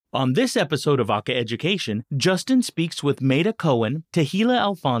On this episode of Aka Education, Justin speaks with Meta Cohen, Tehila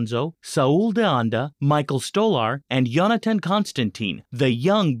Alfonso, Saul De Anda, Michael Stolar, and Jonathan Constantine, the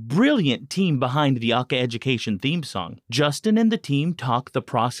young, brilliant team behind the Aka Education theme song. Justin and the team talk the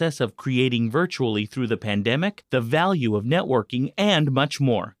process of creating virtually through the pandemic, the value of networking, and much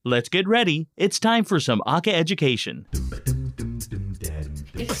more. Let's get ready. It's time for some Aka Education.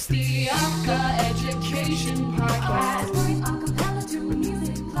 It's the Aka Education Podcast.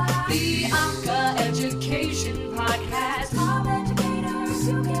 The Aka Education Podcast. All educators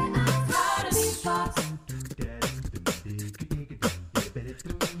who get out of these spots.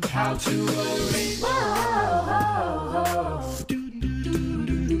 How to arrange.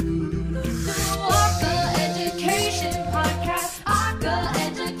 Aka Education Podcast. Aka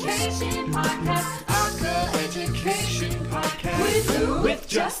Education Podcast. Aka Education Podcast. With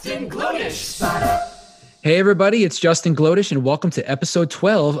Justin Glodish. Hey everybody, it's Justin Glodish and welcome to episode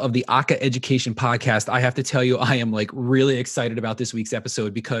 12 of the Aka Education Podcast. I have to tell you, I am really excited about this week's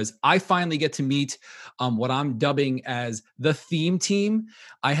episode because I finally get to meet what I'm dubbing as the theme team.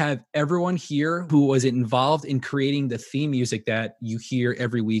 I have everyone here who was involved in creating the theme music that you hear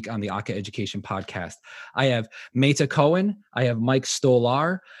every week on the Aka Education Podcast. I have Meta Cohen, I have Mike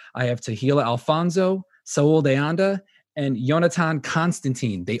Stolar, I have Tehila Alfonso, Saul De Anda, and Jonathan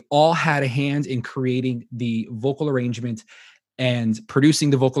Constantine. They all had a hand in creating the vocal arrangement and producing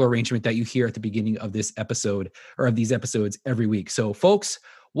the vocal arrangement that you hear at the beginning of this episode or of these episodes every week. So folks,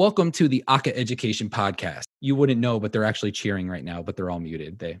 welcome to the Aka Education Podcast. You wouldn't know, but they're actually cheering right now, but they're all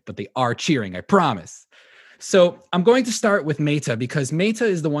muted. But they are cheering, I promise. So I'm going to start with Meta because Meta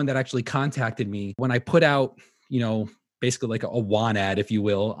is the one that actually contacted me when I put out, basically like a WAN ad, if you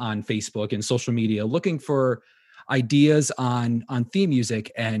will, on Facebook and social media looking for ideas on theme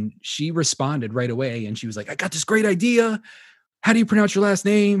music. And she responded right away and she was like, I got this great idea. How do you pronounce your last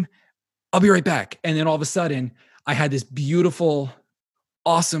name? I'll be right back. And then all of a sudden I had this beautiful,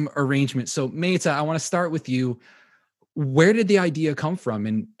 awesome arrangement. So Meta, I want to start with you. Where did the idea come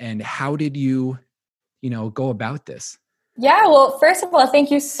from and how did you, go about this? Yeah, well, first of all,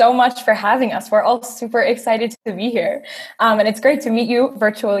 thank you so much for having us. We're all super excited to be here. And it's great to meet you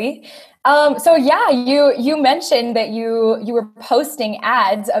virtually. You mentioned that you were posting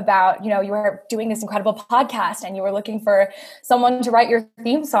ads about, you were doing this incredible podcast and you were looking for someone to write your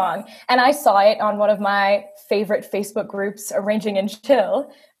theme song. And I saw it on one of my favorite Facebook groups, Arranging and Chill.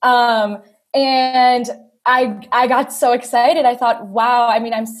 And I got so excited. I thought, wow,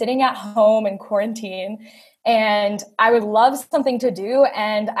 I'm sitting at home in quarantine and I would love something to do.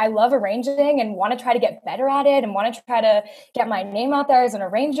 And I love arranging and want to try to get better at it and want to try to get my name out there as an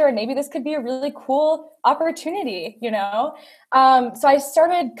arranger. And maybe this could be a really cool opportunity, So I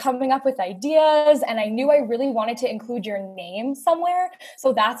started coming up with ideas and I knew I really wanted to include your name somewhere.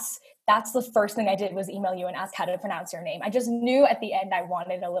 So that's the first thing I did was email you and ask how to pronounce your name. I just knew at the end I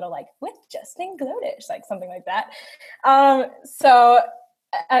wanted a little with Justin Glodish, something like that.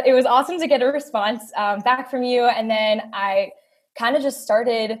 It was awesome to get a response back from you. And then I kind of just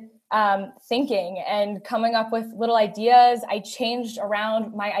started thinking and coming up with little ideas. I changed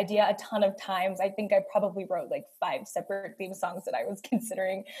around my idea a ton of times. I think I probably wrote 5 separate theme songs that I was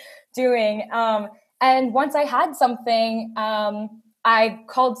considering doing. And once I had something, I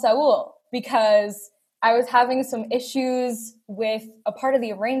called Saul because I was having some issues with a part of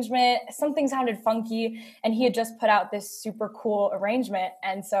the arrangement. Something sounded funky, and he had just put out this super cool arrangement.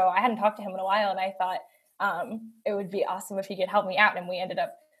 And so I hadn't talked to him in a while, and I thought it would be awesome if he could help me out. And we ended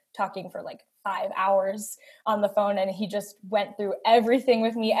up talking for 5 hours on the phone, and he just went through everything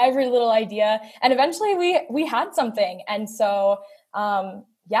with me, every little idea. And eventually we had something. And so,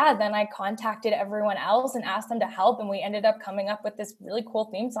 then I contacted everyone else and asked them to help. And we ended up coming up with this really cool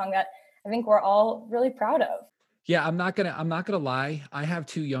theme song that I think we're all really proud of. Yeah, I'm not gonna lie. I have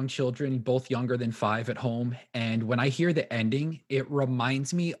 2 young children, both younger than 5 at home. And when I hear the ending, it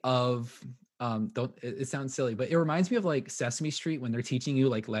reminds me of, it sounds silly, but it reminds me of Sesame Street when they're teaching you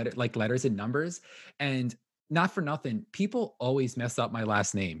letters and numbers. And not for nothing, people always mess up my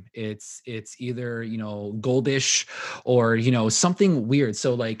last name. It's either, Goldish or, something weird.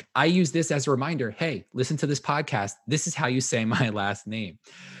 So I use this as a reminder, hey, listen to this podcast. This is how you say my last name.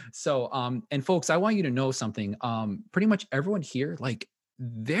 So, and folks, I want you to know something. Pretty much everyone here,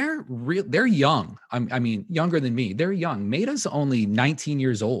 they're young. Younger than me. They're young. Meta's only 19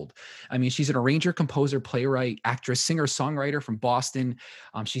 years old. She's an arranger, composer, playwright, actress, singer, songwriter from Boston.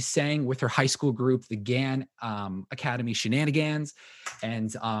 She sang with her high school group, the GAN Academy Shenanigans.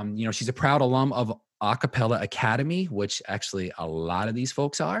 And, she's a proud alum of Acapella Academy, which actually a lot of these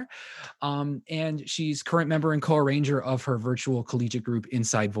folks are. And she's current member and co-arranger of her virtual collegiate group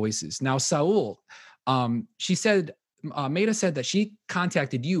Inside Voices. Now, Saul, she said, Maida said that she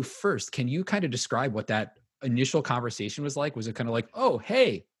contacted you first. Can you kind of describe what that initial conversation was like? Was it kind of like, oh,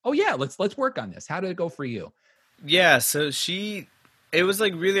 hey, oh yeah, let's work on this? How did it go for you? Yeah, so it was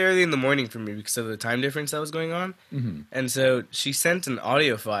like really early in the morning for me because of the time difference that was going on. Mm-hmm. And so she sent an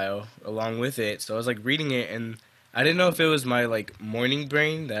audio file along with it. So I was like reading it, and I didn't know if it was my like morning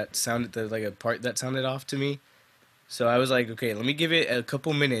brain that sounded like a part that sounded off to me. So I was like, okay, let me give it a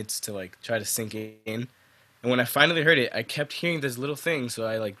couple minutes to like try to sink it in. And when I finally heard it, I kept hearing this little thing.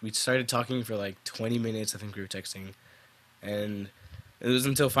 So we started talking for like 20 minutes. I think we were texting, and it was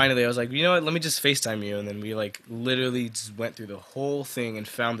until finally I was like, you know what, let me just FaceTime you. And then we like literally just went through the whole thing and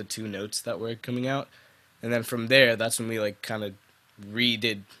found the 2 notes that were coming out. And then from there, that's when we like kind of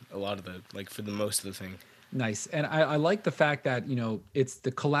redid a lot of the, like for the most of the thing. Nice. And I like the fact that, you know, it's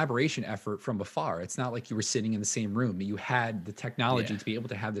the collaboration effort from afar. It's not like you were sitting in the same room. You had the technology to be able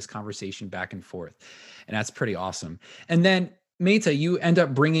to have this conversation back and forth. And that's pretty awesome. And then Meta, you end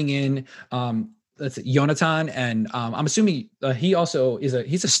up bringing in, let's see, Jonathan, and I'm assuming he also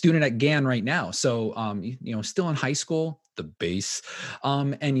he's a student at GAN right now. So, you know, still in high school, the bass,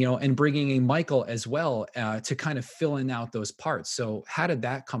 and, you know, and bringing in Michael as well to kind of fill in out those parts. So how did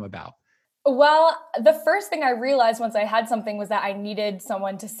that come about? Well, the first thing I realized once I had something was that I needed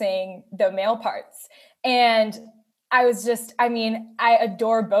someone to sing the male parts. And I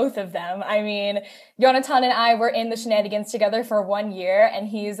adore both of them. I mean, Jonathan and I were in the Shenanigans together for 1 year, and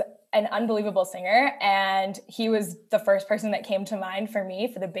he's an unbelievable singer. And he was the first person that came to mind for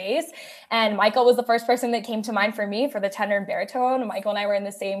me for the bass. And Michael was the first person that came to mind for me for the tenor and baritone. Michael and I were in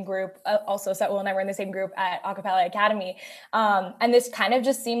the same group. Also, Saul and I were in the same group at Acapella Academy. And this kind of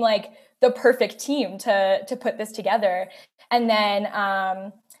just seemed like the perfect team to put this together. And then,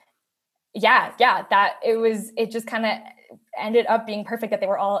 it just kind of ended up being perfect that they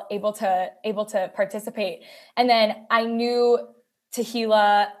were all able to participate. And then I knew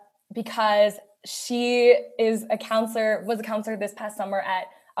Tahila because she was a counselor this past summer at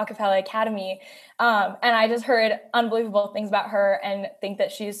Acapella Academy. And I just heard unbelievable things about her and think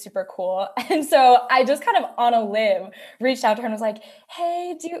that she's super cool. And so I just kind of on a limb reached out to her and was like,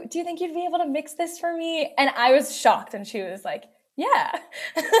 hey, do you think you'd be able to mix this for me? And I was shocked. And she was like, yeah.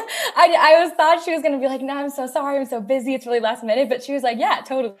 I thought she was going to be like, no, I'm so sorry. I'm so busy. It's really last minute. But she was like, yeah,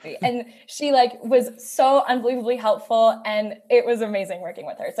 totally. And she like was so unbelievably helpful. And it was amazing working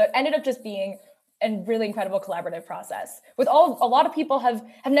with her. So it ended up just being a really incredible collaborative process with a lot of people have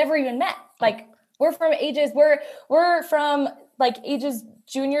never even met. Like we're from like ages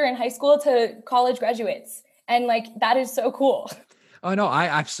junior in high school to college graduates. And like, that is so cool. Oh no, I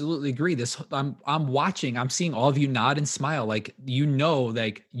absolutely agree. I'm watching, I'm seeing all of you nod and smile. Like, you know,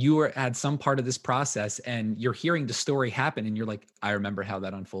 like you were at some part of this process and you're hearing the story happen and you're like, I remember how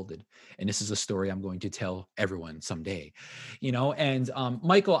that unfolded. And this is a story I'm going to tell everyone someday, you know? And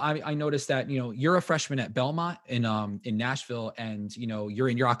Michael, I noticed that, you know, you're a freshman at Belmont in Nashville, and, you know, you're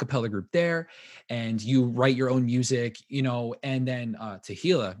in your acapella group there and you write your own music, you know, and then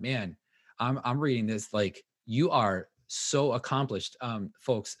Tahila, man, I'm reading this, like you are so accomplished,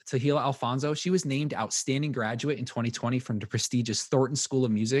 folks. Tahila Alfonso, she was named Outstanding Graduate in 2020 from the prestigious Thornton School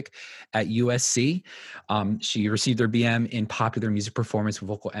of Music at USC. She received her BM in Popular Music Performance with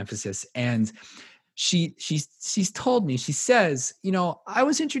vocal emphasis. And she's told me, she says, you know, I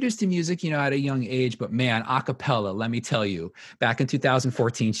was introduced to music, you know, at a young age, but man, acapella, let me tell you, back in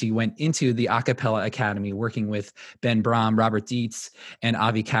 2014, she went into the Acapella Academy working with Ben Brom, Robert Dietz, and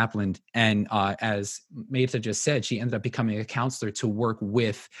Avi Kaplan. And as Maita just said, she ended up becoming a counselor to work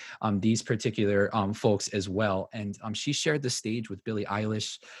with these particular folks as well. And she shared the stage with Billie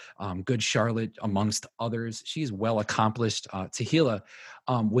Eilish, Good Charlotte, amongst others. She's well accomplished. Tahila,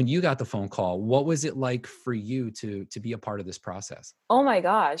 when you got the phone call, what was it like for you to be a part of this process? Oh my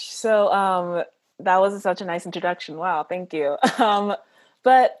gosh. So that was such a nice introduction. Wow. Thank you.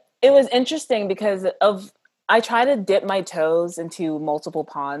 But it was interesting because I try to dip my toes into multiple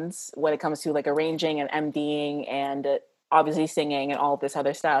ponds when it comes to like arranging and MDing and obviously singing and all of this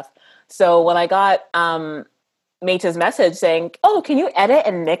other stuff. So when I got Maita's message saying, oh, can you edit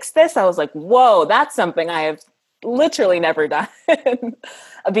and mix this? I was like, whoa, that's something I have literally never done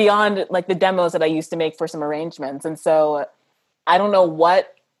beyond like the demos that I used to make for some arrangements. And so I don't know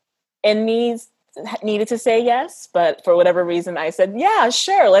what in me needed to say yes, but for whatever reason I said, yeah,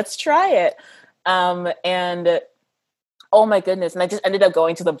 sure, let's try it. And oh my goodness. And I just ended up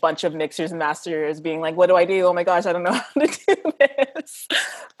going to the bunch of mixers and masters being like, what do I do? Oh my gosh, I don't know how to do this.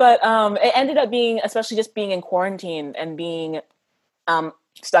 But it ended up being, especially just being in quarantine and being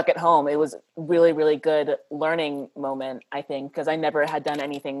stuck at home, it was really, really good learning moment, I think, because I never had done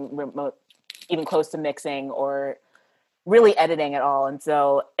anything remote, even close to mixing or really editing at all.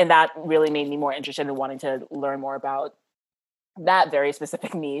 And that really made me more interested in wanting to learn more about that very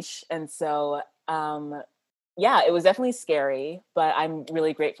specific niche. And so, yeah, it was definitely scary, but I'm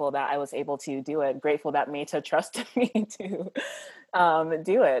really grateful that I was able to do it. Grateful that Meta trusted me to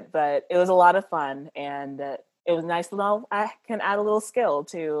do it. But it was a lot of fun, and it was nice to know I can add a little skill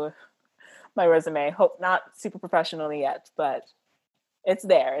to my resume. Hope not super professionally yet, but it's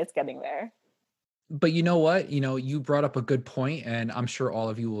there. It's getting there. But you know what? You brought up a good point, and I'm sure all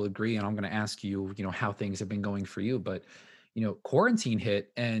of you will agree. And I'm going to ask you, how things have been going for you. But, quarantine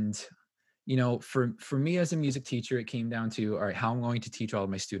hit, and for me as a music teacher, it came down to, all right, how I'm going to teach all of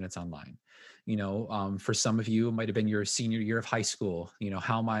my students online. For some of you, it might have been your senior year of high school.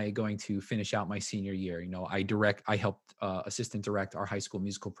 How am I going to finish out my senior year? I helped assistant direct our high school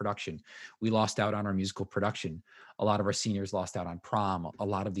musical production. We lost out on our musical production. A lot of our seniors lost out on prom, a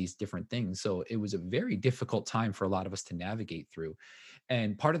lot of these different things. So it was a very difficult time for a lot of us to navigate through.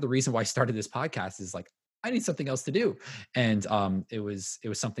 And part of the reason why I started this podcast is like, I need something else to do. And it was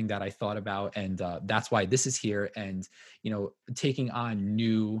something that I thought about. And that's why this is here. And, taking on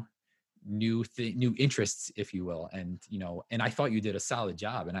new interests, if you will. And, and I thought you did a solid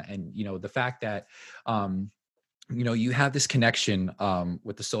job. And the fact that, you have this connection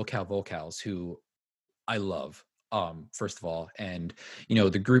with the SoCal Vocals, who I love. First of all, and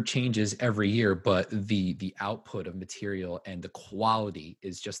the group changes every year, but the output of material and the quality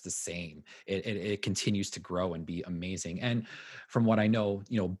is just the same. It continues to grow and be amazing. And from what I know,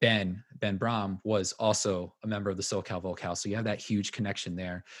 Ben Brom was also a member of the SoCal Vocals, so you have that huge connection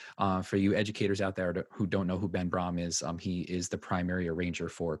there. For you educators out there who don't know who Ben Brom is, he is the primary arranger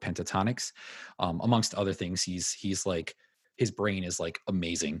for Pentatonix. Amongst other things, he's like, his brain is like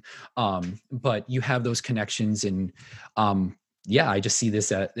amazing. But you have those connections, and I just see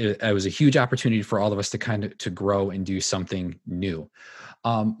this as it was a huge opportunity for all of us to grow and do something new.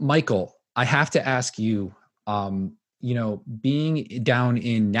 Michael, I have to ask you, being down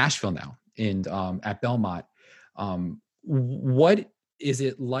in Nashville now and at Belmont, what is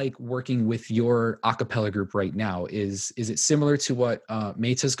it like working with your a cappella group right now? Is it similar to what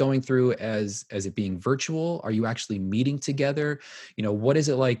Meta's going through as it being virtual? Are you actually meeting together? What is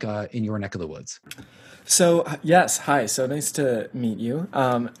it like in your neck of the woods? So yes, hi. So nice to meet you.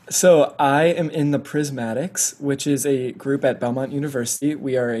 So I am in the Prismatics, which is a group at Belmont University.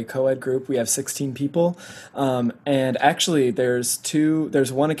 We are a co-ed group. We have 16 people, and actually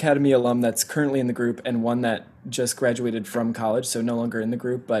there's one Academy alum that's currently in the group, and one that just graduated from college, so no longer in the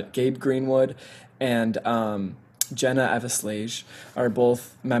group. But Gabe Greenwood and Jenna Eveslage are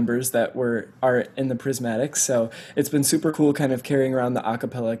both members that are in the Prismatics. So it's been super cool, kind of carrying around the A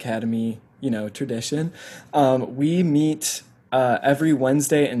cappella Academy tradition. We meet every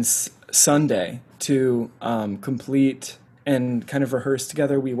Wednesday and Sunday to complete and kind of rehearse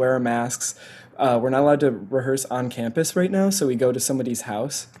together. We wear our masks. We're not allowed to rehearse on campus right now, so we go to somebody's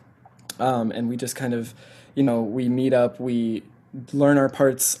house, and we just kind of, we meet up, we learn our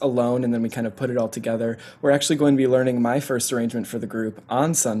parts alone, and then we kind of put it all together. We're actually going to be learning my first arrangement for the group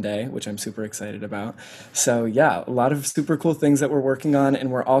on Sunday, which I'm super excited about. So yeah, a lot of super cool things that we're working on,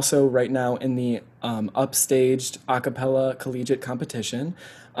 and we're also right now in the upstaged a cappella collegiate competition,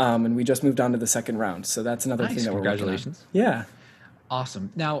 and we just moved on to the second round. So that's another thing that we're working on. Congratulations. Yeah.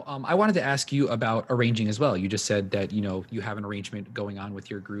 Awesome. Now, I wanted to ask you about arranging as well. You just said that, you have an arrangement going on with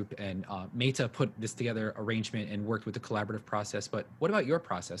your group, and Meta put this together arrangement and worked with the collaborative process. But what about your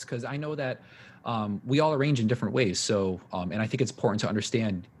process? Because I know that we all arrange in different ways. So, and I think it's important to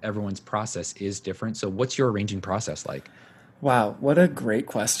understand everyone's process is different. So what's your arranging process like? Wow, what a great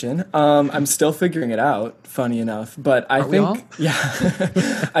question. I'm still figuring it out, funny enough, but I think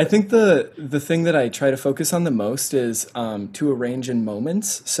the thing that I try to focus on the most is to arrange in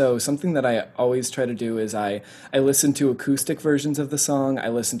moments. So something that I always try to do is I listen to acoustic versions of the song, I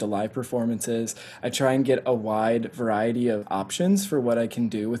listen to live performances, I try and get a wide variety of options for what I can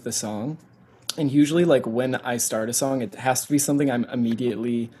do with the song. And usually, like, when I start a song, it has to be something I'm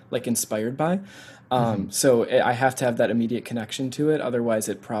immediately inspired by. So I have to have that immediate connection to it. Otherwise,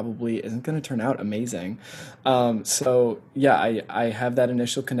 it probably isn't going to turn out amazing. So yeah, I have that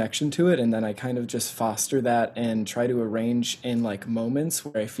initial connection to it, and then I kind of just foster that and try to arrange in moments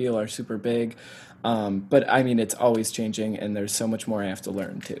where I feel are super big. But I mean, it's always changing, and there's so much more I have to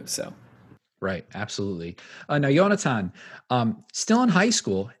learn too. So. Right. Absolutely. Now, Jonathan, still in high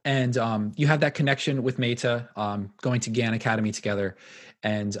school, and you have that connection with Meta, going to GAN Academy together.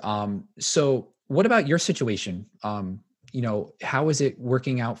 And so, what about your situation? How is it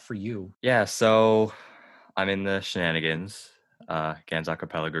working out for you? Yeah, so I'm in the Shenanigans, Gans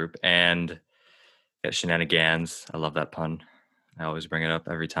acapella group, and yeah, Shenanigans. I love that pun. I always bring it up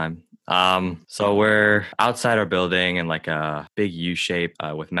every time. So we're outside our building in like a big U shape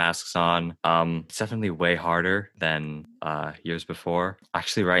with masks on. It's definitely way harder than years before.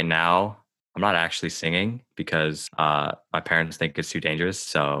 Actually, right now, I'm not actually singing because my parents think it's too dangerous.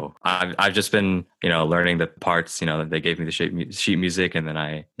 So I've just been, learning the parts, they gave me the sheet music, and then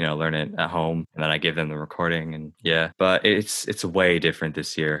I, learn it at home, and then I give them the recording, and yeah. But it's way different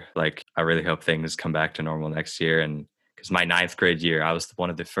this year. Like I really hope things come back to normal next year, and because my ninth grade year, I was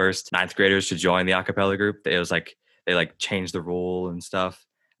one of the first ninth graders to join the a cappella group. It was like they like changed the rule and stuff.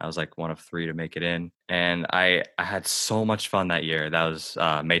 I was like one of three to make it in, and I had so much fun that year. That was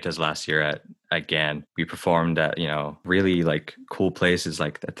Meta's last year at GAN. We performed at really like cool places,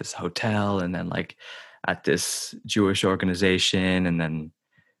 like at this hotel, and then like at this Jewish organization, and then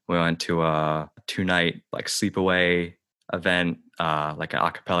we went to a 2-night like sleepaway event, like an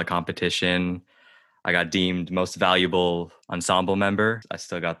a cappella competition. I got deemed most valuable ensemble member. I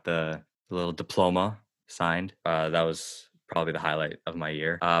still got the little diploma signed. That was probably the highlight of my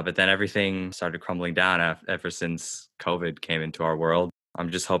year. But then everything started crumbling down ever since COVID came into our world.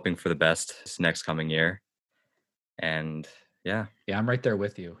 I'm just hoping for the best this next coming year. And yeah. Yeah, I'm right there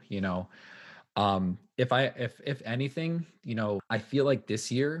with you. If anything, I feel like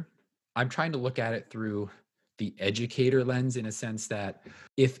this year I'm trying to look at it through the educator lens, in a sense that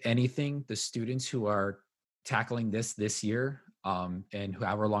if anything, the students who are tackling this year, and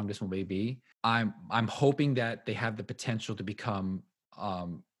however long this one may be, I'm hoping that they have the potential to become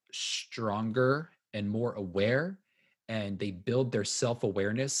stronger and more aware, and they build their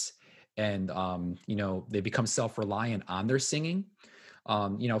self-awareness, and they become self-reliant on their singing.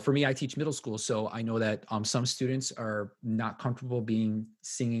 For me, I teach middle school, so I know that some students are not comfortable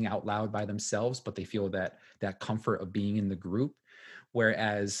singing out loud by themselves, but they feel that comfort of being in the group.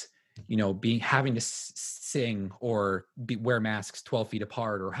 Whereas, having to sing or wear masks 12 feet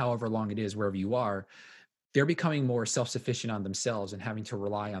apart or however long it is, wherever you are, they're becoming more self-sufficient on themselves and having to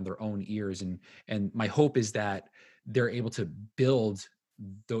rely on their own ears. And my hope is that they're able to build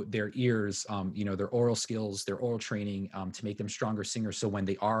their ears, their oral skills, their oral training, to make them stronger singers. So when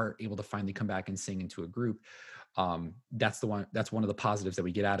they are able to finally come back and sing into a group, that's one of the positives that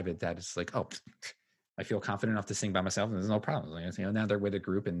we get out of it. That it's like, oh, I feel confident enough to sing by myself, and there's no problem. Now they're with a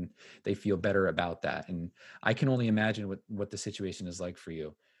group and they feel better about that. And I can only imagine what the situation is like for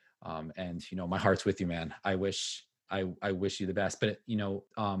you. And my heart's with you, man. I wish you the best. But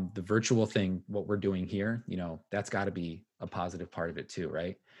the virtual thing, what we're doing here, that's got to be a positive part of it too,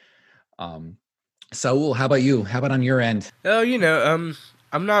 right? Saul, how about you? How about on your end? Oh,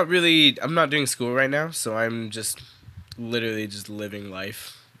 I'm not doing school right now, so I'm just literally just living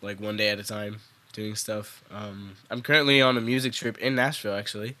life, like one day at a time, doing stuff. I'm currently on a music trip in Nashville,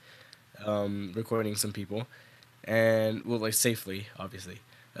 actually, recording some people, and like safely, obviously.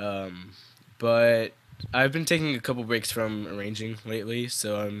 But I've been taking a couple breaks from arranging lately,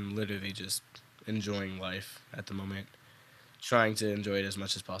 so I'm literally just enjoying life at the moment, trying to enjoy it as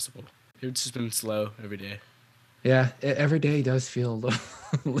much as possible. It's just been slow every day. Yeah, every day does feel a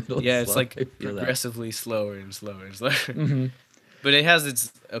little Yeah, slow. it's like that. progressively slower and slower and slower. Mm-hmm. But it has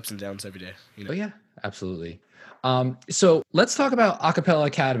its ups and downs every day. Oh yeah, absolutely. So let's talk about Acapella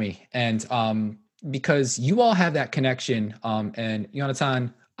Academy, and because you all have that connection, and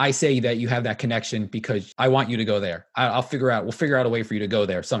Jonathan, I say that you have that connection because I want you to go there. We'll figure out a way for you to go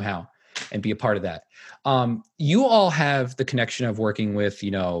there somehow and be a part of that. You all have the connection of working with,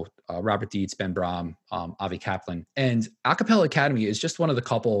 Robert Dietz, Ben Brom, Avi Kaplan, and Acapella Academy is just one of the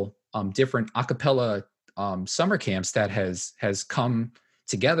couple different acapella summer camps that has come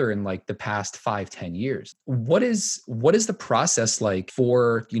together in like the past 5-10 years. What is the process like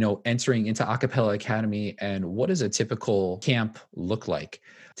for, entering into Acapella Academy, and what does a typical camp look like?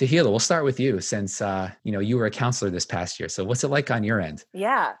 Tahila, we'll start with you since, you were a counselor this past year. So what's it like on your end?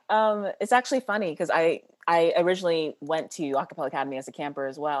 Yeah, it's actually funny because I originally went to Acapella Academy as a camper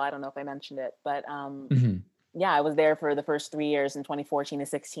as well. I don't know if I mentioned it, but yeah, I was there for the first 3 years in 2014 to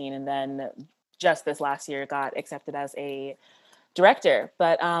 16. And then just this last year got accepted as a director.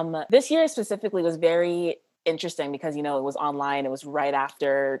 But this year specifically was very interesting because, it was online. It was right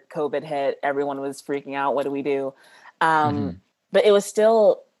after COVID hit. Everyone was freaking out. What do we do? But it was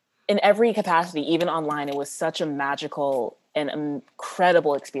still, in every capacity, even online, it was such a magical an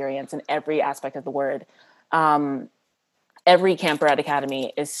incredible experience in every aspect of the word. Every camper at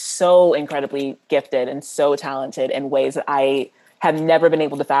Academy is so incredibly gifted and so talented in ways that I have never been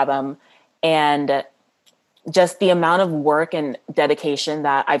able to fathom. And just the amount of work and dedication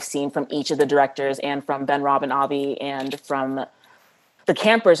that I've seen from each of the directors and from Ben, Rob, and Avi, and from the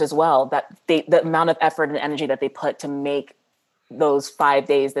campers as well, that the amount of effort and energy that they put to make those 5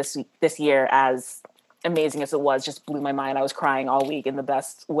 days this year as amazing as it was, just blew my mind. I was crying all week in the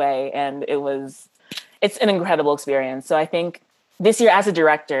best way. And it's an incredible experience. So I think this year as a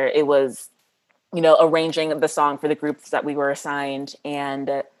director, it was, arranging the song for the groups that we were assigned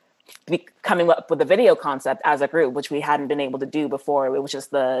and coming up with a video concept as a group, which we hadn't been able to do before. It was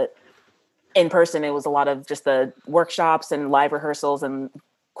just in person. It was a lot of just the workshops and live rehearsals and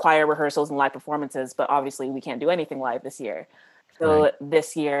choir rehearsals and live performances, but obviously we can't do anything live this year. So right.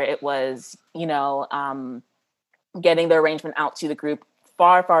 This year it was, getting the arrangement out to the group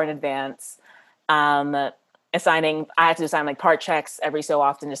far, far in advance. I had to assign like part checks every so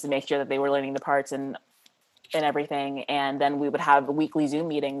often just to make sure that they were learning the parts and everything. And then we would have weekly Zoom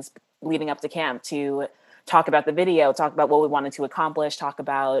meetings leading up to camp to talk about the video, talk about what we wanted to accomplish, talk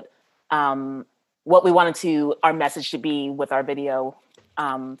about what we wanted our message to be with our video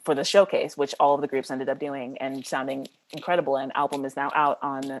for the showcase, which all of the groups ended up doing and sounding incredible. And album is now out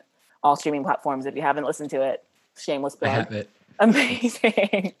on all streaming platforms. If you haven't listened to it, shameless plug. I have it.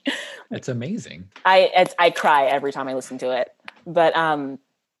 Amazing. It's amazing. I cry every time I listen to it. But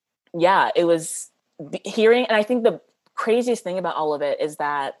it was hearing, and I think the craziest thing about all of it is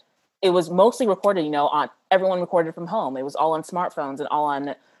that it was mostly recorded, everyone recorded from home. It was all on smartphones and all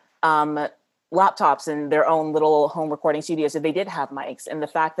on laptops and their own little home recording studios. So they did have mics. And the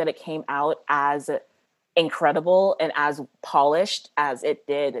fact that it came out as incredible and as polished as it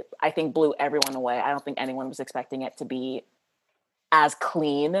did, I think blew everyone away. I don't think anyone was expecting it to be as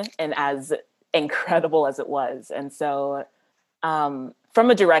clean and as incredible as it was. And so from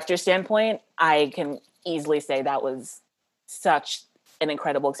a director standpoint, I can easily say that was such an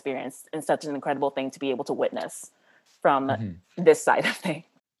incredible experience and such an incredible thing to be able to witness from this side of things.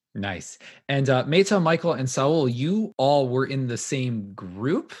 Nice. And Meta, Michael, and Saul, you all were in the same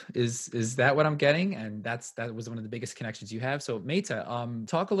group. Is that what I'm getting? And that was one of the biggest connections you have. So Meta,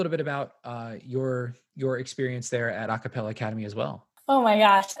 talk a little bit about your experience there at Acapella Academy as well. Oh my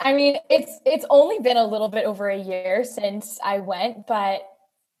gosh. I mean, it's only been a little bit over a year since I went, but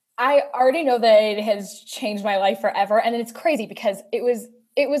I already know that it has changed my life forever. And it's crazy because it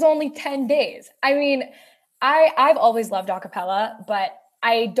was only 10 days. I mean, I've always loved acapella, but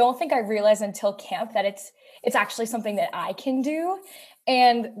I don't think I realized until camp that it's actually something that I can do.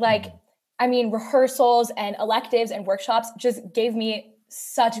 And rehearsals and electives and workshops just gave me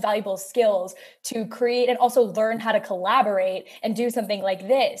such valuable skills to create and also learn how to collaborate and do something like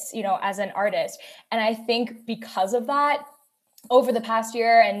this, as an artist. And I think because of that, over the past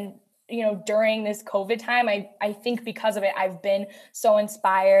year and, during this COVID time, I think because of it, I've been so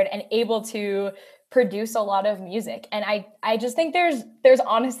inspired and able to produce a lot of music. And I just think there's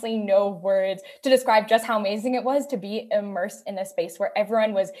honestly no words to describe just how amazing it was to be immersed in a space where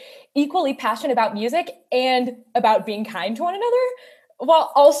everyone was equally passionate about music and about being kind to one another,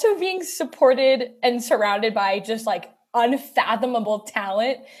 while also being supported and surrounded by just like unfathomable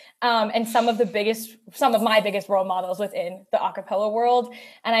talent. And some of my biggest role models within the acapella world.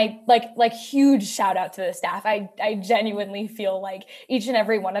 And I like huge shout out to the staff. I genuinely feel like each and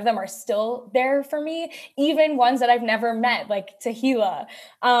every one of them are still there for me, even ones that I've never met, like Tahila,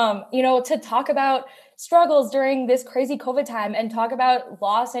 to talk about struggles during this crazy COVID time and talk about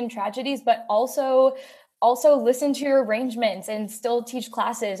loss and tragedies, but also listen to your arrangements and still teach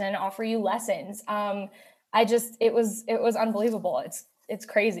classes and offer you lessons. It was unbelievable. It's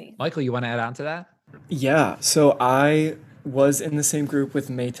crazy. Michael, you want to add on to that? Yeah. So I was in the same group with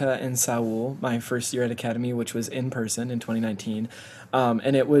Meta and Saul my first year at Academy, which was in person in 2019.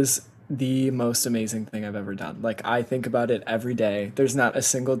 And it was the most amazing thing I've ever done. Like, I think about it every day. There's not a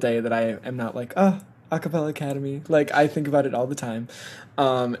single day that I am not like, Acapella Academy. Like, I think about it all the time.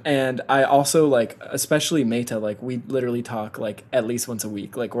 And I also, like, especially Meta, like, we literally talk, like, at least once a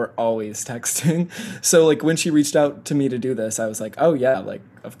week. Like, we're always texting. So, like, when she reached out to me to do this, I was like, oh, yeah, like,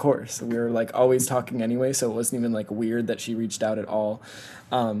 of course. We were, like, always talking anyway, so it wasn't even, like, weird that she reached out at all.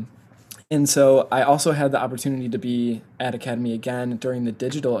 And so I also had the opportunity to be at Academy again during the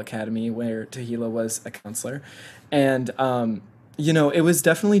Digital Academy where Tahila was a counselor. And, it was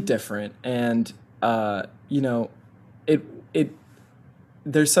definitely different. And,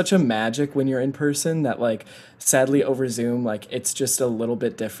 there's such a magic when you're in person that like sadly over Zoom like it's just a little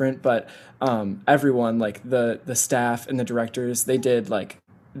bit different, but everyone like the staff and the directors, they did like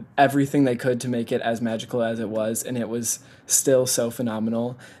everything they could to make it as magical as it was, and it was still so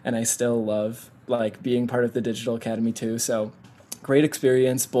phenomenal, and I still love like being part of the Digital Academy too. So great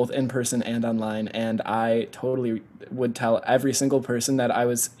experience both in person and online, and I totally would tell every single person that I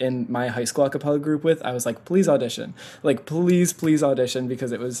was in my high school a cappella group with, I was like, please audition, like please audition,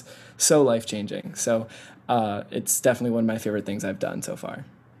 because it was so life-changing. So it's definitely one of my favorite things I've done so far.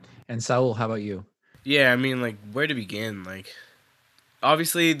 And Saul, how about you? Yeah, I mean, like, where to begin? Like,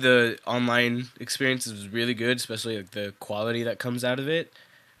 obviously, the online experience is really good, especially like the quality that comes out of it.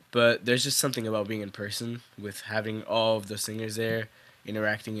 But there's just something about being in person with having all of the singers there,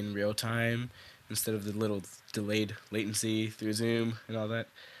 interacting in real time instead of the little delayed latency through Zoom and all that.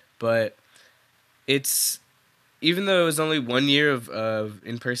 But it's even though it was only 1 year of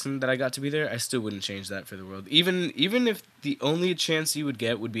in person that I got to be there, I still wouldn't change that for the world. Even if the only chance you would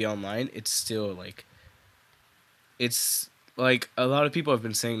get would be online, it's like a lot of people have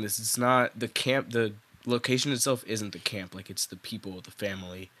been saying this. It's not the camp. The location itself isn't the camp. Like it's the people, the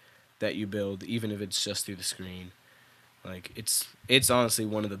family that you build, even if it's just through the screen. Like it's honestly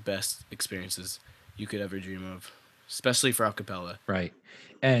one of the best experiences you could ever dream of, especially for acapella. Right.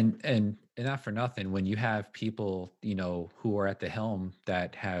 And not for nothing, when you have people, who are at the helm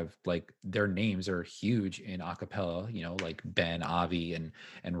that have like their names are huge in acapella, like Ben, Avi,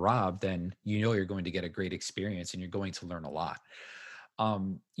 and Rob, then you're going to get a great experience and you're going to learn a lot.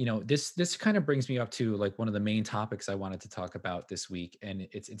 This kind of brings me up to like one of the main topics I wanted to talk about this week, and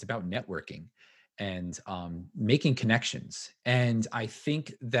it's about networking and making connections. And I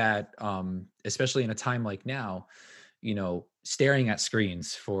think that especially in a time like now, staring at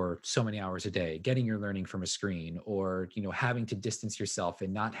screens for so many hours a day, getting your learning from a screen, or having to distance yourself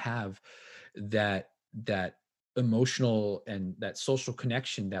and not have that emotional and that social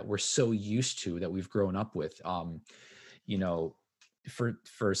connection that we're so used to, that we've grown up with. You know,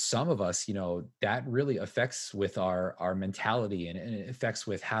 for some of us, that really affects with our mentality, and it affects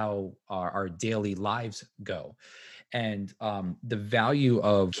with how our daily lives go. And the value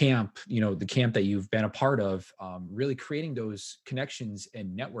of camp, the camp that you've been a part of, really creating those connections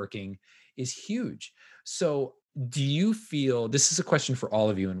and networking is huge. So do you feel, this is a question for all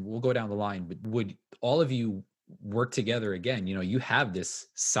of you, and we'll go down the line, but would all of you work together again? You have this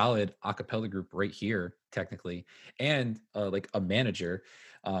solid a cappella group right here technically, and like a manager,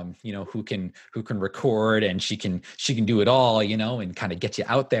 who can record, and she can do it all, and kind of get you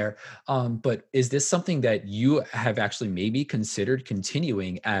out there. But is this something that you have actually maybe considered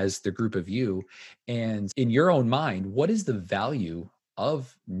continuing as the group of you? And in your own mind, what is the value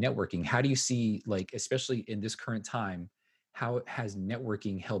of networking? How do you see, like, especially in this current time, how has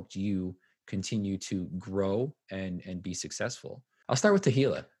networking helped you continue to grow and be successful? I'll start with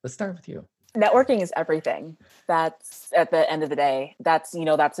Tahila. Let's start with you. Networking is everything. That's at the end of the day. That's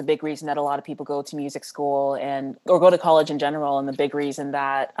a big reason that a lot of people go to music school or go to college in general. And the big reason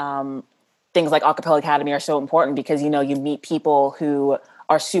that things like A Cappella Academy are so important, because, you meet people who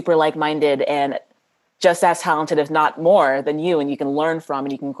are super like-minded and just as talented, if not more than you, and you can learn from,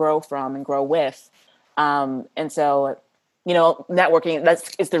 and you can grow from and grow with. And so, networking,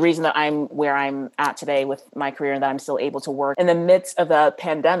 is the reason that I'm where I'm at today with my career, and that I'm still able to work in the midst of a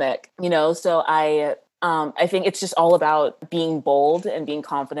pandemic, so I think it's just all about being bold and being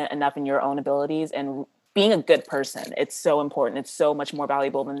confident enough in your own abilities and being a good person. It's so important. It's so much more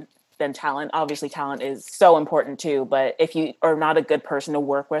valuable than talent. Obviously, talent is so important too, but if you are not a good person to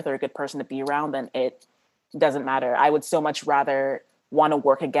work with or a good person to be around, then it doesn't matter. I would so much rather want to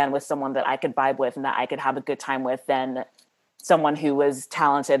work again with someone that I could vibe with and that I could have a good time with than someone who was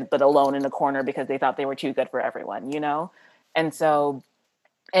talented but alone in a corner because they thought they were too good for everyone, And so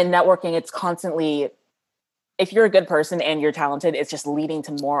in networking, it's constantly, if you're a good person and you're talented, it's just leading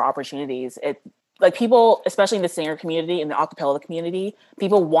to more opportunities. Like people, especially in the singer community, in the a cappella community,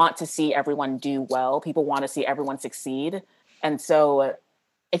 people want to see everyone do well. People want to see everyone succeed. And so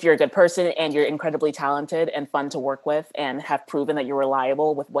if you're a good person and you're incredibly talented and fun to work with and have proven that you're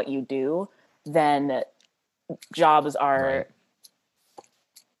reliable with what you do, then jobs are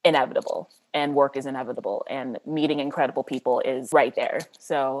inevitable and work is inevitable, and meeting incredible people is right there.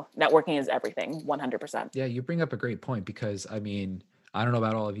 So networking is everything, 100%. Yeah, you bring up a great point, because I don't know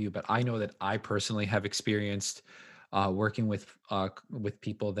about all of you, but I know that I personally have experienced working with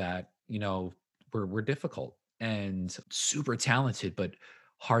people that were difficult and super talented, but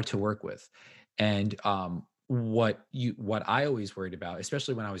hard to work with. And what I always worried about,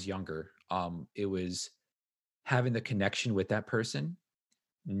 especially when I was younger, it was having the connection with that person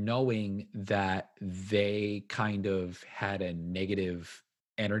knowing that they kind of had a negative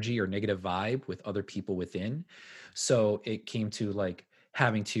energy or negative vibe with other people within. So it came to like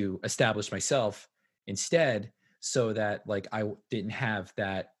having to establish myself instead, so that like didn't have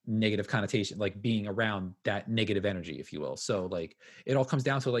that negative connotation, like being around that negative energy, if you will. So like it all comes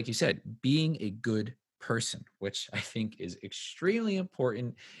down to, like you said, being a good person, which I think is extremely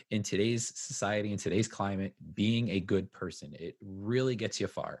important in today's society, in today's climate. Being a good person, it really gets you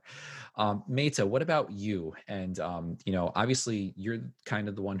far. Meta, what about you? And obviously you're kind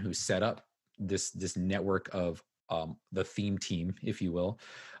of the one who set up this network of the theme team, if you will.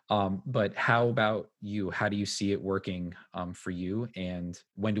 But how about you? How do you see it working for you? And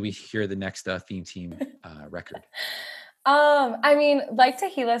when do we hear the next theme team record? I mean, like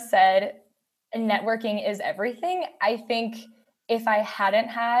Tahila said, networking is everything. I think if I hadn't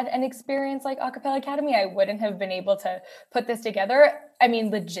had an experience like Acapella Academy, I wouldn't have been able to put this together. I mean,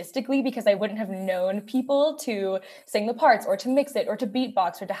 logistically, because I wouldn't have known people to sing the parts or to mix it or to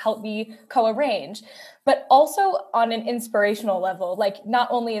beatbox or to help me co-arrange. But also on an inspirational level, like not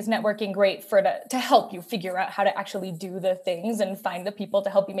only is networking great to help you figure out how to actually do the things and find the people to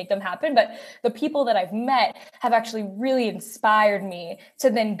help you make them happen, but the people that I've met have actually really inspired me to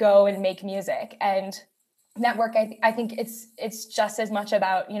then go and make music. And network, I think it's just as much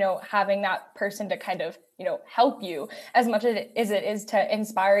about, having that person to kind of, help you as much as it is to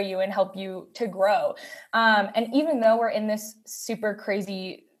inspire you and help you to grow. And even though we're in this super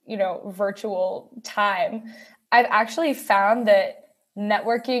crazy, virtual time, I've actually found that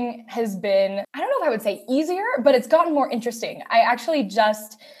networking has been, I don't know if I would say easier, but it's gotten more interesting.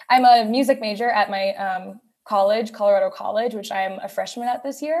 I'm a music major at my college, Colorado College, which I am a freshman at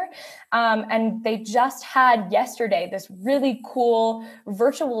this year. And they just had yesterday this really cool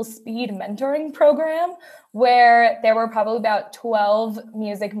virtual speed mentoring program where there were probably about 12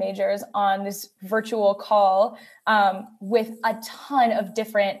 music majors on this virtual call with a ton of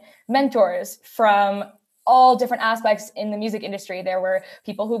different mentors from all different aspects in the music industry. There were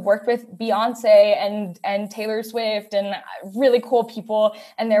people who worked with Beyonce and Taylor Swift and really cool people.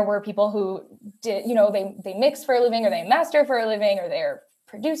 And there were people who did, they mix for a living or they master for a living or they're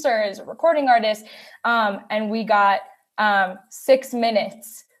producers or recording artists. And we got 6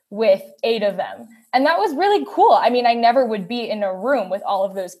 minutes with 8 of them. And that was really cool. I mean, I never would be in a room with all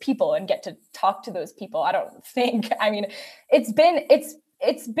of those people and get to talk to those people. I don't think,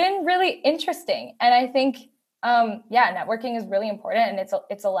 it's been really interesting. And I think, networking is really important, and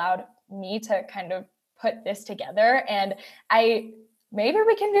it's allowed me to kind of put this together. And maybe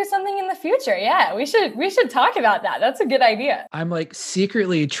we can do something in the future. Yeah, we should talk about that. That's a good idea. I'm like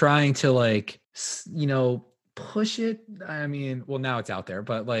secretly trying to push it. I mean, well, now it's out there,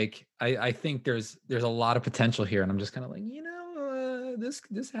 but like, I think there's a lot of potential here, and I'm just kind of like,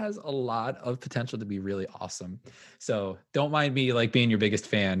 this has a lot of potential to be really awesome. So don't mind me like being your biggest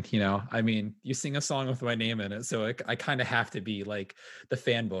fan. I mean, you sing a song with my name in it, so I kind of have to be like the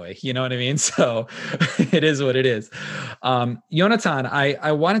fanboy. You know what I mean? So it is what it is. Yonatan,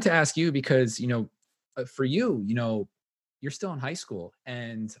 I wanted to ask you because for you, you're still in high school,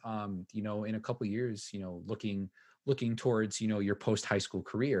 and in a couple of years, looking towards your post high school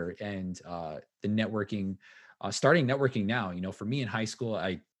career and the networking. Starting networking now, for me in high school,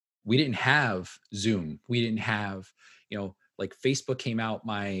 we didn't have Zoom. We didn't have, like Facebook came out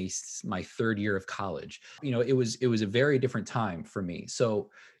my third year of college. It was a very different time for me.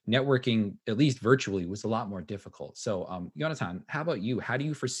 So networking, at least virtually, was a lot more difficult. So Yonatan, how about you? How do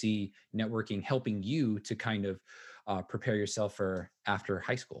you foresee networking helping you to kind of prepare yourself for after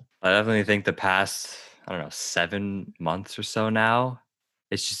high school? I definitely think the past, 7 months or so now,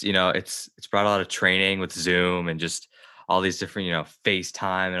 it's just, it's brought a lot of training with Zoom and just all these different,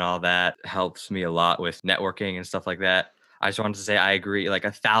 FaceTime and all that helps me a lot with networking and stuff like that. I just wanted to say I agree, like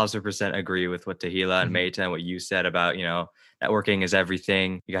 1,000% agree with what Tahila and Meta and what you said about, networking is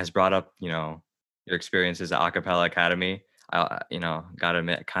everything. You guys brought up, your experiences at Acapella Academy. Gotta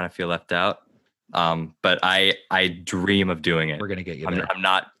admit, I kind of feel left out. But I dream of doing it. We're gonna get you there. I'm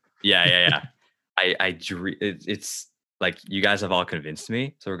not. Yeah. I dream. It's like you guys have all convinced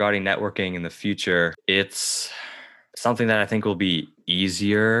me. So regarding networking in the future, it's something that I think will be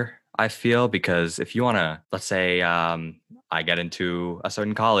easier, I feel, because if you want to, let's say I get into a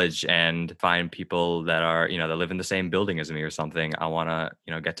certain college and find people that are, that live in the same building as me or something, I want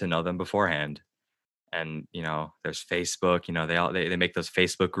to, get to know them beforehand. And, there's Facebook, they make those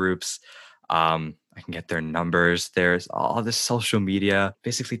Facebook groups. I can get their numbers. There's all this social media.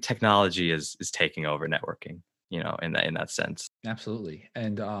 Basically, technology is taking over networking, in that sense. Absolutely.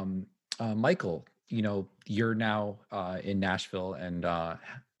 And Michael, you're now in Nashville, and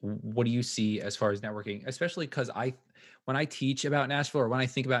what do you see as far as networking, especially because when I teach about Nashville, or when I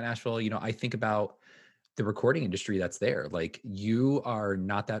think about Nashville, I think about the recording industry that's there. Like, you are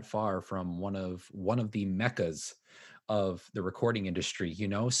not that far from one of the meccas of the recording industry,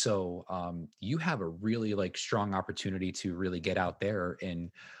 so you have a really like strong opportunity to really get out there.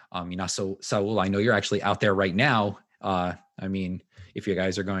 And so Saul, I know you're actually out there right now. I mean, if you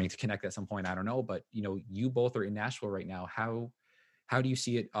guys are going to connect at some point, I don't know, but you both are in Nashville right now. How do you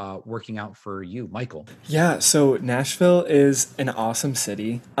see it working out for you, Michael? Yeah, so Nashville is an awesome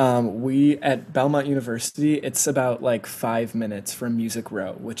city. We at Belmont University, it's about like 5 minutes from Music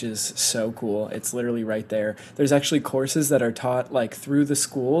Row, which is so cool. It's literally right there. There's actually courses that are taught like through the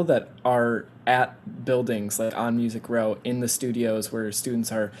school that are at buildings like on Music Row in the studios where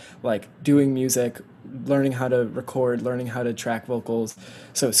students are like doing music, learning how to record, learning how to track vocals.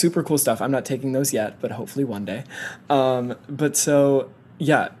 So super cool stuff. I'm not taking those yet, but hopefully one day. But so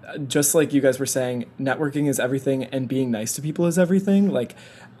yeah, just like you guys were saying, networking is everything and being nice to people is everything. Like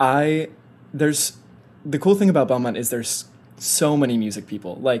there's the cool thing about Belmont is there's so many music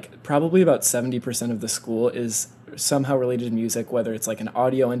people. Like probably about 70% of the school is somehow related to music, whether it's like an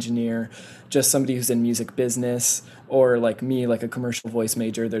audio engineer, just somebody who's in music business, or like me, like a commercial voice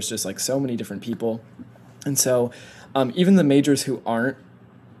major. There's just like so many different people. And so even the majors who aren't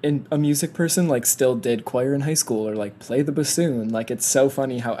in a music person like still did choir in high school or like play the bassoon. Like it's so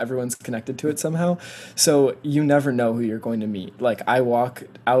funny how everyone's connected to it somehow. So you never know who you're going to meet. Like I walk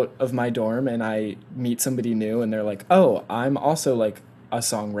out of my dorm and I meet somebody new and they're like, oh, I'm also like a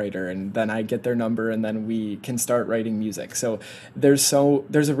songwriter, and then I get their number and then we can start writing music. So there's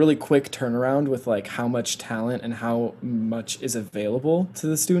a really quick turnaround with like how much talent and how much is available to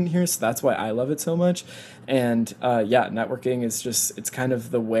the student here. So that's why I love it so much. And yeah, networking is just, it's kind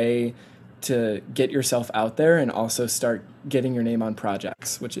of the way to get yourself out there and also start getting your name on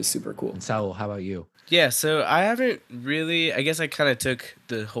projects, which is super cool. Saul, how about you? Yeah, so I haven't really. I guess I kind of took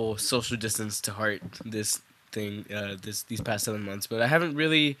the whole social distance to heart this thing these past 7 months, but I haven't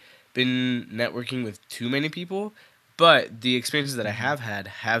really been networking with too many people. But the experiences that I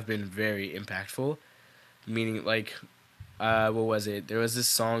have been very impactful. Meaning, like, what was it? There was this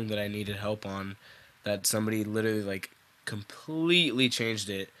song that I needed help on, that somebody literally like completely changed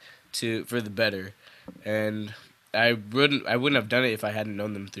it for the better, and I wouldn't have done it if I hadn't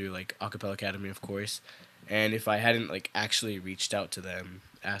known them through like Acapella Academy, of course, and if I hadn't like actually reached out to them,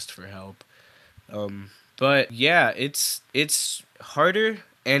 asked for help. But yeah, it's harder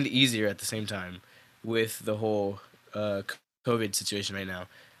and easier at the same time with the whole COVID situation right now,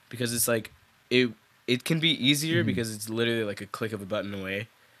 because it's like it can be easier because it's literally like a click of a button away,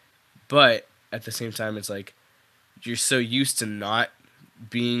 but at the same time it's like you're so used to not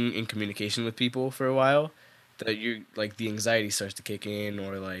being in communication with people for a while that you're like the anxiety starts to kick in,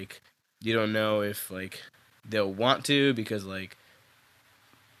 or like you don't know if like they'll want to, because like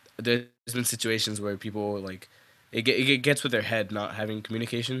there's been situations where people like it gets with their head not having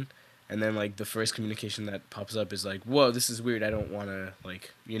communication, and then like the first communication that pops up is like, whoa, this is weird, I don't want to,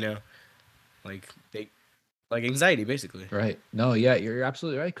 like, like they like anxiety basically. Right. No, yeah, you're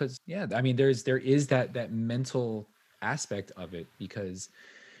absolutely right. Cause yeah, I mean, there is that mental aspect of it, because,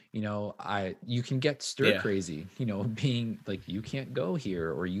 you can get stir Yeah. crazy, being like, you can't go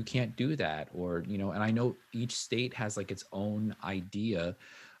here, or you can't do that, or, and I know each state has like its own idea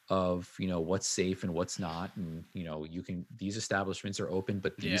of, what's safe and what's not. And, these establishments are open,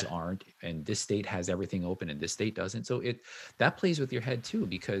 but these Yeah. aren't. And this state has everything open and this state doesn't. So that plays with your head too,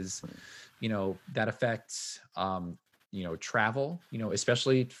 because that affects travel,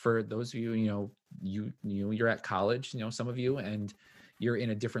 especially for those of you, you're at college, some of you, and you're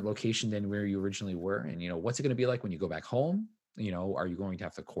in a different location than where you originally were. And what's it going to be like when you go back home? Are you going to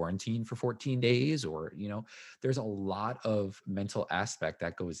have to quarantine for 14 days, or there's a lot of mental aspect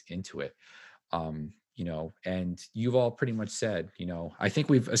that goes into it. And you've all pretty much said, I think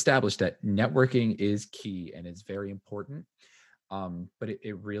we've established that networking is key and it's very important. But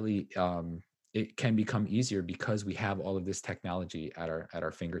it really it can become easier because we have all of this technology at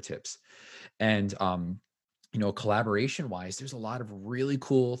our fingertips. And collaboration wise, there's a lot of really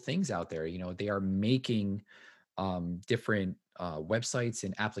cool things out there. They are making different websites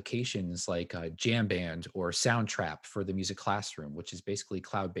and applications like Jamband or Soundtrap for the music classroom, which is basically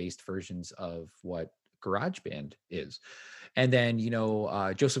cloud-based versions of what GarageBand is. And then,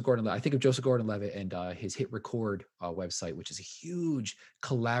 Joseph Gordon, I think of Joseph Gordon-Levitt and his Hit Record website, which is a huge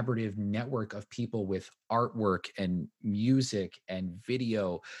collaborative network of people with artwork and music and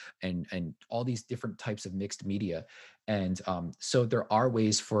video and all these different types of mixed media. And so there are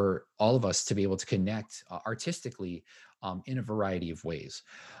ways for all of us to be able to connect artistically in a variety of ways.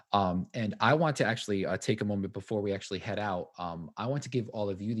 And I want to actually take a moment before we actually head out. I want to give all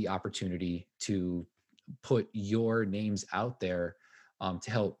of you the opportunity to put your names out there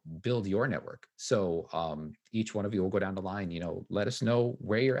to help build your network. So each one of you will go down the line, let us know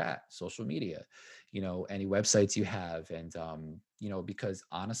where you're at, social media, any websites you have. And, because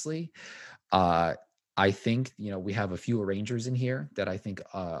honestly, I think, we have a few arrangers in here that I think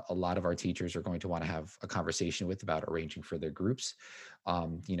a lot of our teachers are going to want to have a conversation with about arranging for their groups.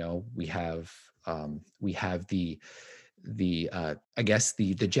 We have I guess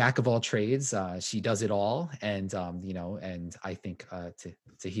the jack of all trades. She does it all. And, and I think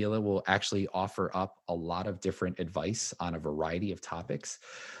Tahila will actually offer up a lot of different advice on a variety of topics.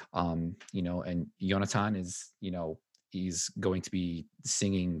 And Yonatan is, he's going to be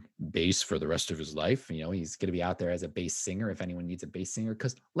singing bass for the rest of his life. He's going to be out there as a bass singer if anyone needs a bass singer,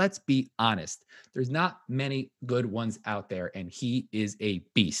 because let's be honest, there's not many good ones out there, and he is a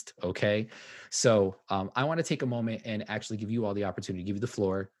beast. Okay. So I want to take a moment and actually give you all the opportunity, give you the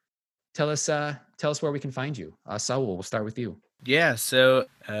floor. Tell us where we can find you. Saul, we'll start with you. Yeah, so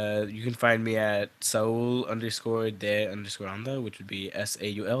you can find me at Saul_de_anda, which would be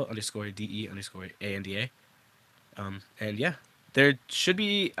SAUL_DE_ANDA. And yeah, there should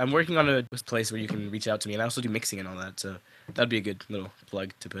be, I'm working on a place where you can reach out to me, and I also do mixing and all that, so that'd be a good little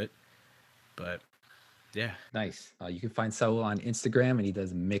plug to put. But yeah. Nice. You can find Saul on Instagram, and he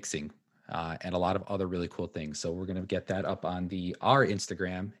does mixing and a lot of other really cool things. So we're going to get that up on our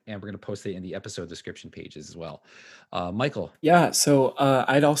Instagram, and we're going to post it in the episode description pages as well. Michael. Yeah, so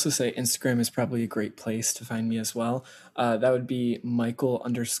I'd also say Instagram is probably a great place to find me as well. That would be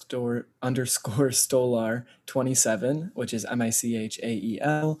Michael_Stolar 27, which is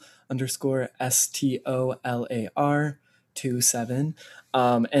MICHAEL_STOLAR 27.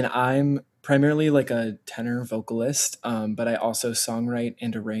 And I'm primarily like a tenor vocalist, but I also songwrite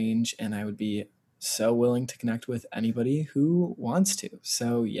and arrange, and I would be so willing to connect with anybody who wants to.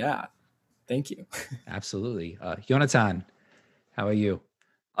 So yeah, thank you. Absolutely. Yonatan, how are you?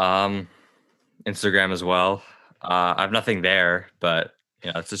 Instagram as well. I have nothing there, but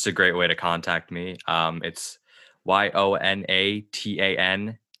it's just a great way to contact me. It's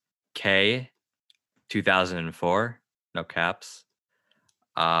YONATANK 2004, no caps.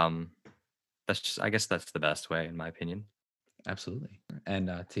 I guess that's the best way, in my opinion. Absolutely. And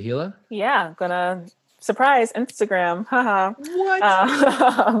Tahila? Yeah, gonna surprise Instagram. Haha.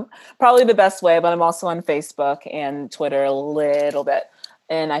 What? Probably the best way, but I'm also on Facebook and Twitter a little bit.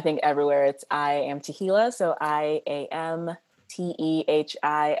 And I think everywhere it's I am Tahila. So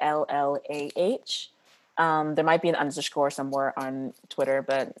IAMTEHILLAH. There might be an underscore somewhere on Twitter,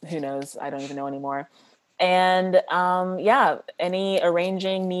 but who knows? I don't even know anymore. And yeah, any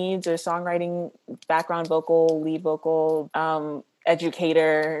arranging needs or songwriting, background vocal, lead vocal,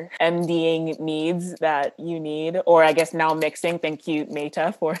 educator, MDing needs that you need, or I guess now mixing. Thank you,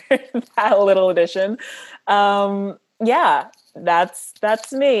 Meta, for that little addition. Yeah,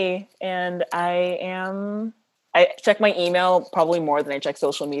 that's me. And I check my email probably more than I check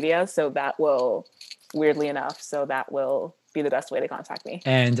social media. So that will, weirdly enough, be the best way to contact me.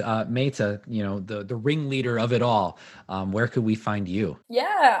 And Meta, the ringleader of it all, where could we find you?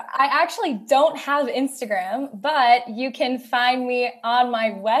 Yeah, I actually don't have Instagram, but you can find me on my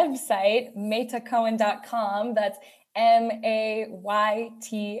website, maytacohen.com. That's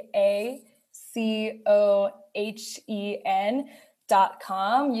MAYTACOHEN.com.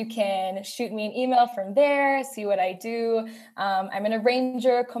 You can shoot me an email from there, see what I do. I'm an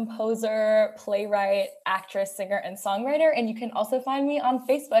arranger, composer, playwright, actress, singer, and songwriter. And you can also find me on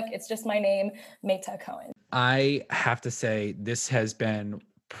Facebook. It's just my name, Meta Cohen. I have to say, this has been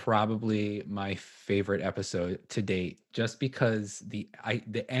probably my favorite episode to date, just because the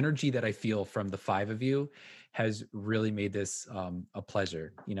energy that I feel from the five of you has really made this a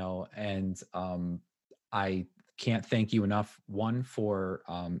pleasure, and I can't thank you enough, one, for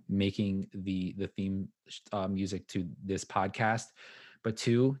making the theme music to this podcast, but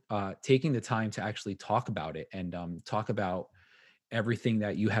two, taking the time to actually talk about it and talk about everything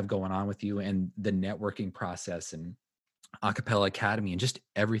that you have going on with you and the networking process and Acapella Academy and just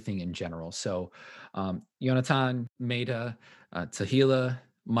everything in general. So Yonatan, Meta, Tahila,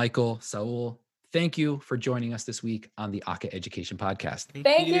 Michael, Saul, thank you for joining us this week on the Aka Education Podcast.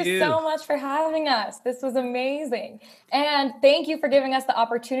 Thank you so much for having us. This was amazing. And thank you for giving us the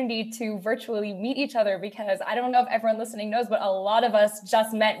opportunity to virtually meet each other, because I don't know if everyone listening knows, but a lot of us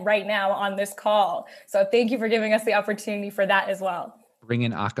just met right now on this call. So thank you for giving us the opportunity for that as well.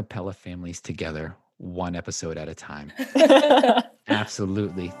 Bringing a cappella families together one episode at a time.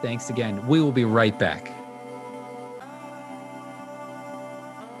 Absolutely. Thanks again. We will be right back.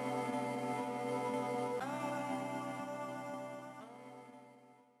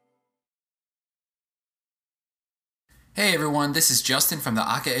 Hey everyone, this is Justin from the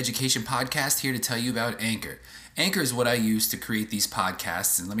Aka Education Podcast, here to tell you about Anchor. Anchor is what I use to create these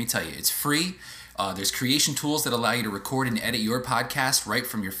podcasts, and let me tell you, it's free. There's creation tools that allow you to record and edit your podcast right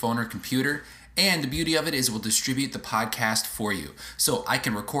from your phone or computer. And the beauty of it is it will distribute the podcast for you. So I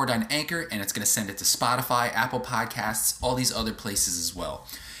can record on Anchor, and it's going to send it to Spotify, Apple Podcasts, all these other places as well.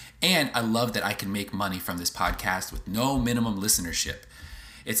 And I love that I can make money from this podcast with no minimum listenership.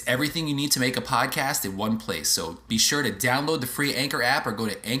 It's everything you need to make a podcast in one place. So be sure to download the free Anchor app or go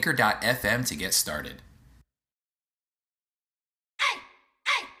to anchor.fm to get started.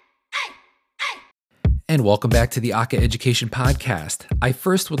 And welcome back to the Aka Education Podcast. I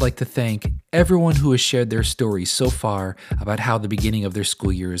first would like to thank everyone who has shared their stories so far about how the beginning of their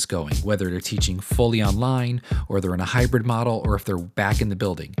school year is going, whether they're teaching fully online or they're in a hybrid model or if they're back in the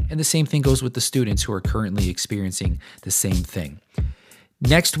building. And the same thing goes with the students who are currently experiencing the same thing.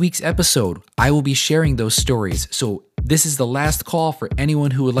 Next week's episode, I will be sharing those stories. So this is the last call for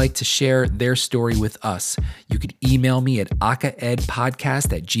anyone who would like to share their story with us. You could email me at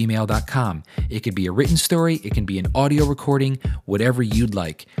akaedpodcast@gmail.com. It could be a written story, it can be an audio recording, whatever you'd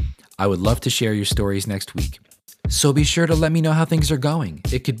like. I would love to share your stories next week. So be sure to let me know how things are going.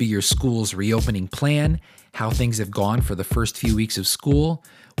 It could be your school's reopening plan, how things have gone for the first few weeks of school,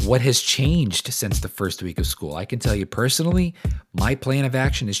 what has changed since the first week of school. I can tell you personally, my plan of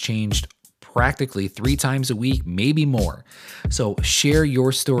action has changed practically 3 times a week, maybe more. So share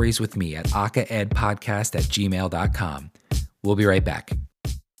your stories with me at akaedpodcast@gmail.com. We'll be right back.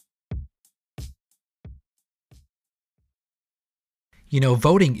 You know,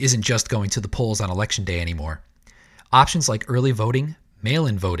 voting isn't just going to the polls on election day anymore. Options like early voting,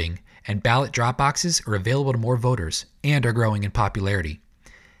 mail-in voting, and ballot drop boxes are available to more voters and are growing in popularity.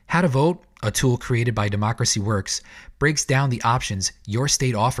 How to Vote, a tool created by Democracy Works, breaks down the options your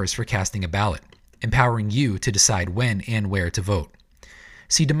state offers for casting a ballot, empowering you to decide when and where to vote.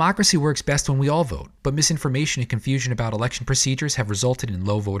 See, democracy works best when we all vote, but misinformation and confusion about election procedures have resulted in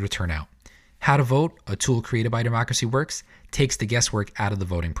low voter turnout. How to Vote, a tool created by Democracy Works, takes the guesswork out of the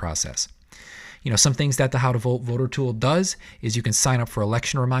voting process. You know, some things that the How to Vote voter tool does is you can sign up for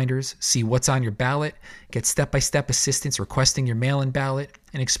election reminders, see what's on your ballot, get step-by-step assistance requesting your mail-in ballot,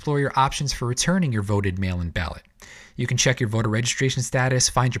 and explore your options for returning your voted mail-in ballot. You can check your voter registration status,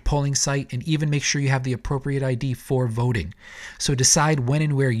 find your polling site, and even make sure you have the appropriate ID for voting. So decide when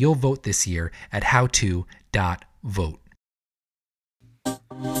and where you'll vote this year at howto.vote.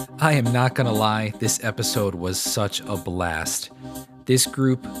 I am not going to lie, this episode was such a blast. This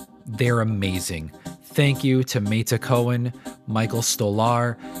group, they're amazing. Thank you to Meta Cohen, Michael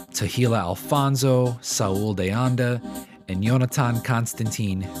Stolar, Tahila Alfonso, Saul de Anda, and Jonathan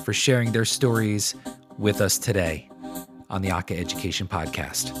Constantine for sharing their stories with us today on the Aka Education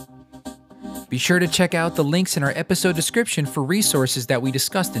Podcast. Be sure to check out the links in our episode description for resources that we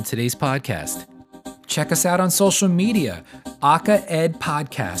discussed in today's podcast. Check us out on social media, Aka Ed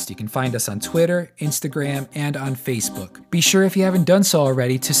Podcast. You can find us on Twitter, Instagram, and on Facebook. Be sure, if you haven't done so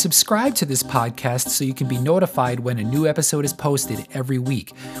already, to subscribe to this podcast so you can be notified when a new episode is posted every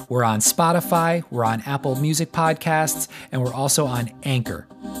week. We're on Spotify, we're on Apple Music Podcasts, and we're also on Anchor.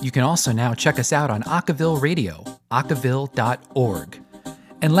 You can also now check us out on Akaville Radio, akaville.org.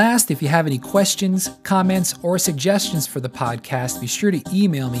 And last, if you have any questions, comments, or suggestions for the podcast, be sure to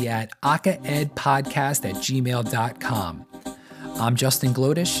email me at akaedpodcast@gmail.com. I'm Justin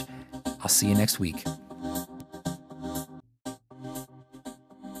Glodish. I'll see you next week.